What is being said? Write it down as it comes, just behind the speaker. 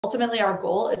ultimately our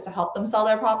goal is to help them sell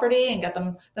their property and get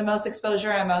them the most exposure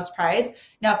and most price.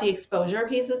 Now, if the exposure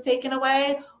piece is taken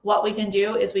away, what we can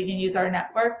do is we can use our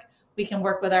network. We can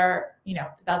work with our, the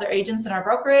other agents in our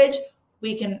brokerage.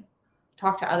 We can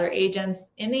talk to other agents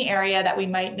in the area that we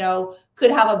might know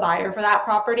could have a buyer for that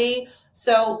property.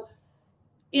 So,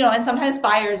 and sometimes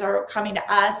buyers are coming to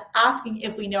us asking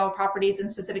if we know properties in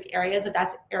specific areas, if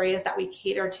that's areas that we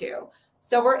cater to.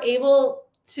 So we're able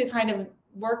to kind of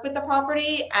work with the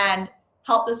property and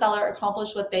help the seller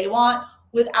accomplish what they want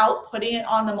without putting it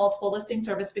on the multiple listing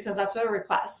service, because that's a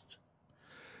request.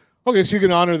 Okay, so you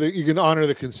can honor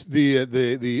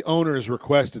the owner's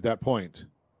request at that point.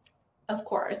 Of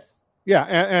course. Yeah,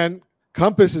 and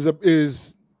Compass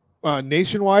is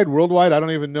nationwide, worldwide. I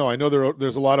don't even know. I know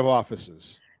there's a lot of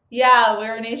offices. Yeah,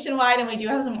 we're nationwide, and we do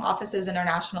have some offices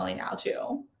internationally now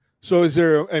too. So is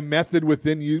there a method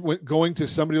within you going to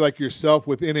somebody like yourself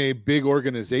within a big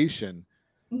organization?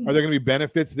 Mm-hmm. Are there going to be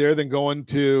benefits there than going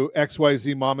to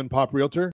XYZ mom and pop realtor?